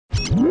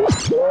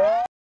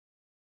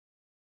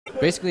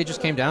Basically, it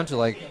just came down to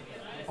like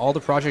all the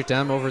Project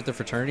M over at the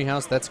fraternity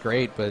house. That's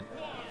great, but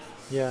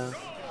yeah,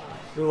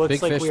 it looks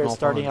big like fish, we are small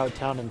starting pond. out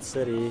town and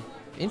city.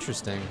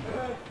 Interesting.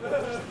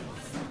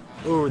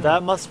 Ooh,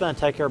 that must have been a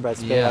tech error by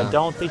Spade. Yeah. I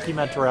don't think he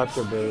meant to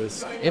Raptor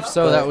boost. If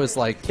so, that was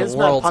like the Kismet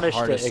world's punished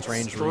hardest it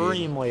strange read.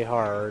 extremely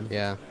hard.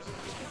 Yeah.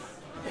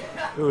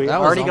 Ooh, he's That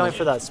was already going almost-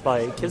 for that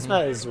spike.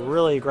 Kismet is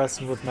really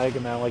aggressive with Mega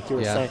Man, like you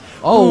were Yeah. saying.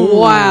 Oh, Ooh,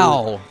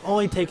 wow.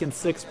 Only taking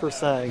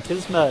 6%.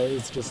 Kismet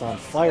is just on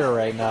fire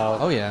right now.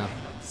 Oh, yeah.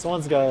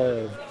 Someone's got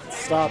to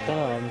stop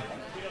him.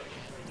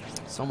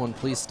 Someone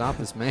please stop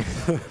this man.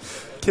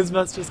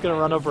 Kismet's just going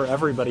to run over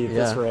everybody at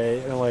this Yeah.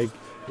 rate and, like,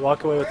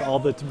 walk away with all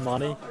the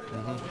money.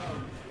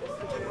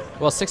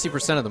 Well,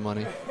 60% of the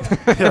money.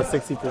 Yeah,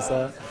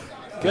 60%.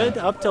 Good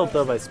up tilt,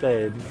 though, by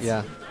Spade.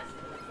 Yeah.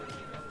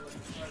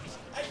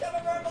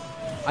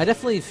 I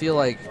definitely feel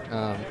like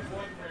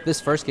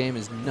this first game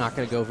is not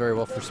going to go very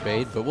well for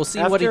Spade, but we'll see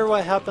After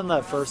what happened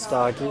that first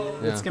stock,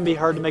 it's going to be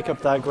hard to make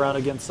up that ground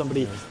against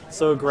somebody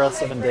so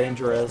aggressive and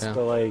dangerous. Yeah.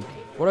 But, like,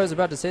 What I was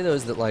about to say, though,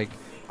 is that, like,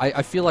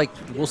 I feel like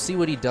we'll see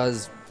what he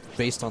does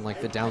based on,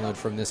 like, the download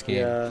from this game.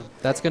 Yeah.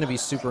 That's going to be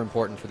super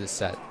important for this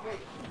set.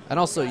 And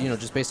also, you know,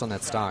 just based on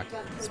that stock.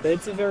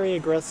 Spade's a very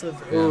aggressive.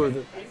 Yeah.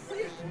 Ooh,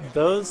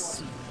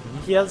 those.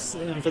 He has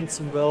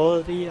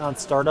invincibility on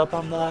startup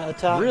on that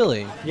attack.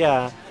 Really?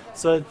 Yeah.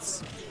 So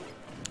it's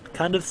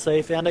kind of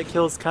safe, and it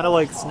kills kind of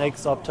like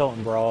Snake's up tilt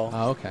and brawl.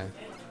 Oh, okay.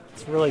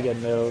 It's a really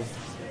good move.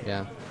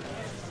 Yeah.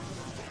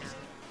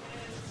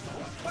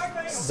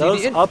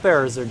 Those the up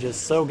airs are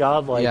just so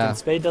godlike, Yeah. and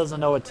Spade doesn't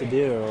know what to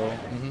do.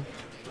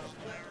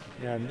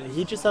 Yeah, and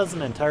he just has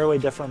an entirely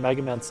different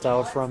Mega Man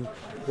style from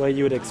what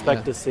you would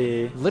expect to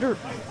see. An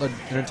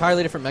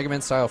entirely different Mega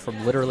Man style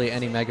from literally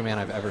any Mega Man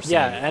I've ever seen.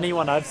 Yeah,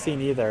 anyone I've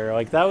seen either.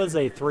 Like, that was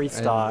a 3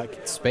 stock.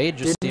 Spade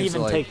just Didn't seems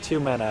even to, like, take 2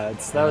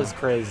 minutes. That was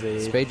crazy.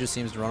 Spade just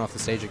seems to run off the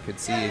stage at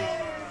Concede.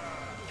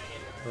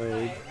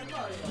 Like,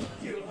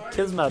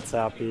 Kismet's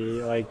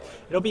happy. Like,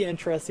 it'll be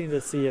interesting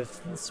to see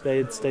if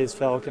Spade stays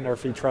Falcon or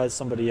if he tries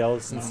somebody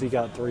else since he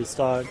got 3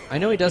 stock. I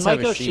know he does might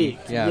have go a Sheik.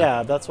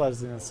 Yeah, that's what I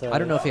was gonna say. I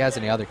don't know if he has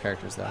any other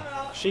characters though.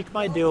 Sheik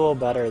might do a little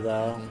better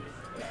though.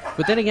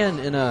 But then again,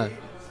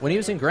 when he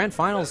was in Grand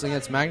Finals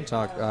against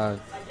Magnetok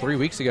 3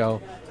 weeks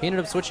ago, he ended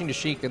up switching to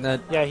Sheik, and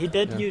that. Yeah, he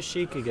did use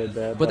Sheik a good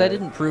bit. But that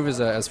didn't prove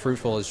as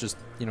fruitful as just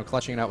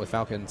clutching it out with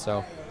Falcon.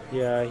 So.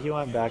 Yeah, he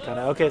went back on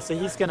it. Okay, so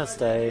he's gonna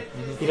stay.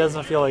 He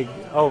doesn't feel like.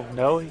 Oh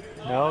no,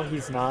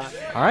 he's not.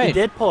 All right. He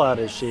did pull out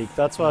his Sheik.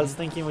 That's what I was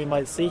thinking we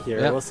might see here.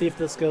 Yep. We'll see if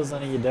this goes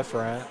any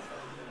different.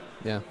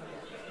 Yeah.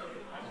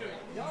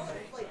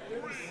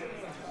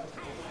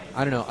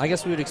 I don't know. I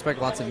guess we would expect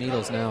lots of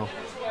needles now.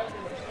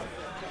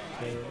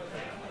 Okay.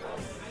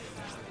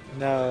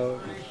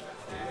 No.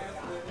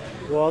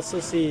 We'll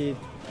also see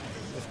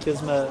if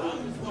Kismet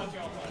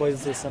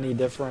plays this any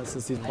different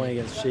since he's playing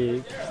against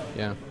Sheik.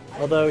 Yeah.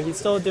 Although he's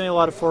still doing a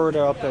lot of forward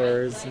or up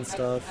airs and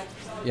stuff.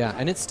 Yeah,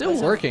 and it's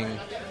still working.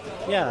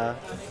 Yeah.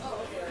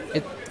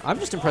 I'm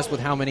just impressed with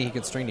how many he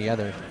can string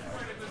together.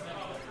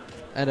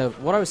 And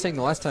what I was saying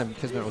the last time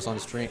Kismet was on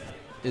stream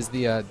is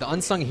the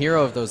unsung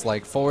hero of those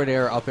like forward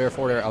air, up air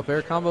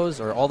combos,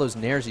 or all those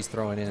nairs he's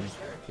throwing in.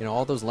 You know,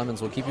 all those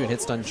lemons will keep you in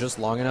hit stun just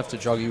long enough to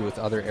jug you with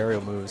other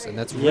aerial moves, and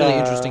that's really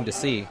interesting to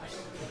see.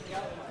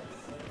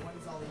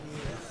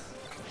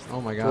 Oh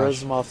my gosh.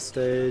 Throws him off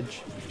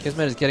stage.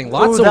 Kismet is getting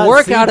lots of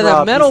work out of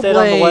that metal he stayed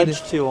blade. on the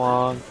ledge too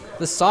long.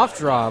 The soft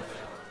drop.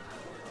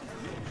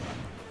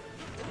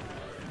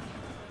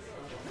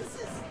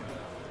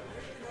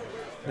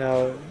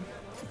 No.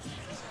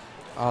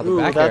 Oh, the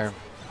back air.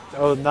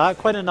 Oh, not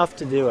quite enough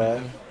to do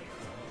it.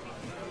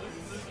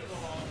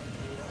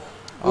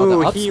 Oh, the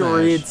Ooh, up he smash.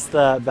 reads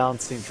that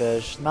bouncing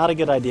fish. Not a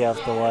good idea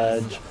off the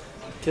ledge.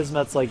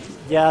 Kismet's like,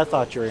 yeah, I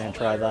thought you were going to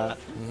try that.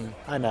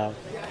 I know.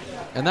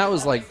 And that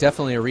was like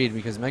definitely a read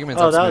because Mega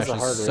Man's Oh, up that was smash a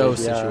hard is so read,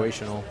 yeah.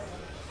 situational.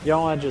 You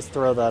don't want to just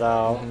throw that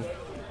out.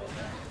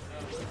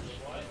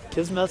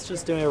 Kismet's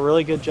just doing a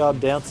really good job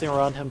dancing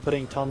around him,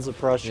 putting tons of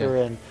pressure,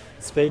 and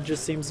Spade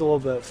just seems a little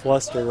bit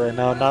flustered right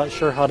now. Not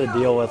sure how to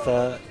deal with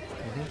it.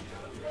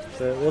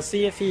 But we'll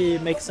see if he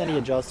makes any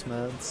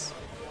adjustments.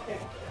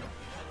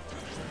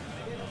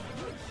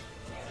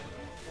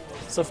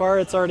 So far,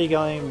 it's already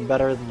going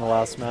better than the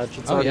last match.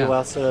 It's already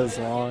lasted as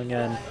long,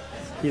 and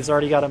he's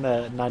already got him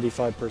at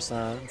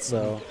 95%.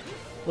 So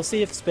we'll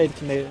see if Spade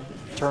can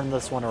turn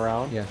this one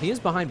around. Yeah, he is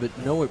behind,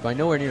 but by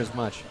nowhere near as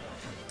much.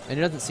 And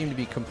he doesn't seem to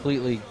be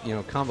completely,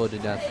 comboed to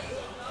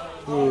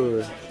death.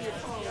 Ooh.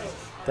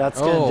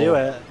 That's going to do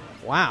it.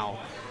 Wow.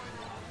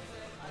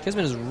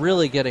 Kismet is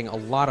really getting a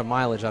lot of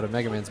mileage out of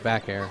Mega Man's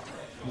back air.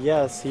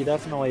 Yes, he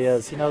definitely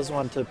is. He knows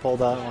when to pull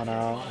that one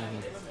out.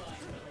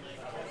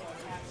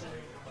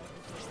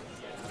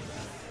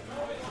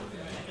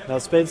 Now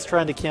Spade's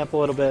trying to camp a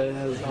little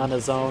bit on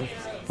his own,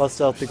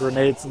 bust out the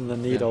grenades and the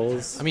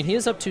needles. I mean, he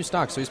is up 2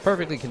 stocks, so he's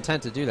perfectly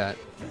content to do that.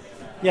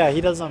 Yeah, he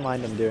doesn't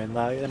mind him doing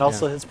that. And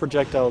also his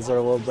projectiles are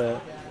a little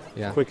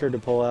bit quicker to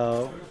pull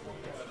out.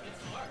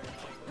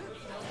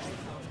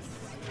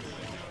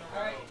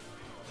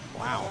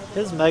 Wow.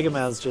 His Mega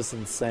Man's just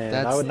insane.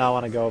 I would not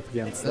want to go up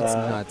against that.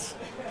 That's nuts.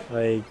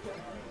 Like,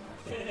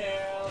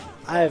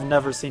 I have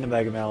never seen a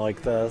Mega Man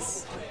like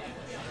this.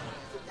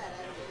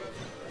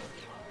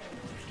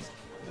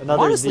 I'm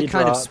honestly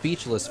kind of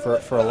speechless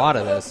for a lot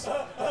of this.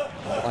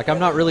 Like, I'm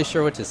not really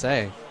sure what to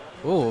say.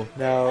 Ooh,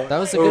 no, that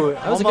was a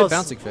good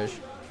bouncing fish.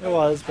 It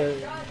was, but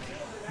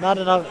not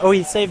enough. Oh,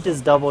 he saved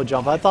his double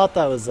jump. I thought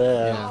that was it.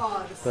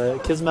 Yeah.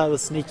 But Kismet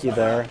was sneaky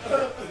there.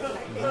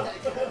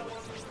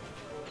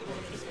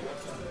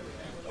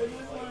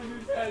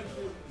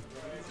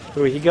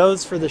 Ooh, he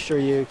goes for the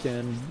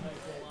Shoryuken.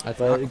 That's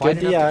but not quite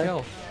good enough DI. to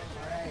kill.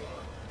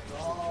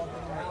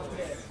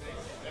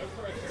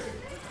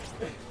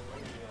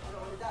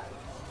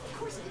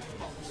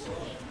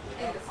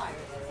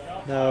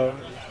 No.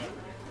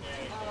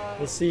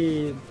 We'll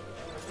see.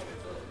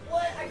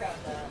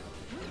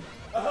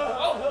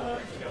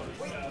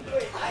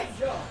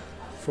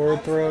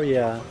 Forward throw,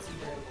 yeah.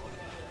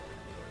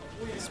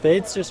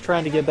 Spade's just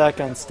trying to get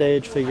back on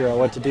stage, figure out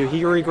what to do.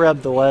 He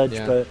re-grabbed the ledge,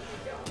 Yeah. but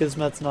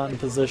Kismet's not in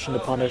position to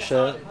punish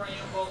it.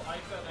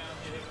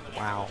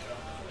 Wow.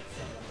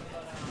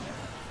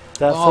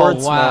 That Oh, forward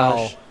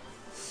wow. smash.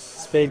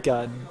 Spade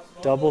got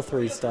double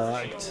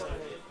 3-stocked.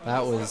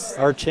 That was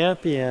Our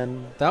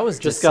champion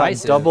just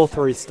decisive. got double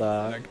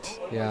 3-stocked.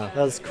 Yeah.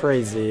 That's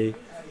crazy.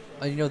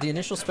 You know, the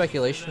initial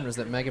speculation was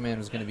that Mega Man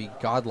was going to be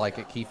godlike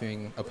at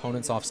keeping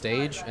opponents off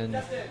stage, and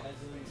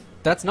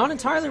that's not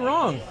entirely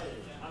wrong.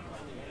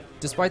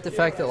 Despite the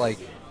fact that, like,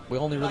 we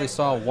only really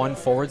saw one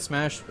forward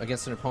smash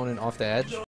against an opponent off the edge.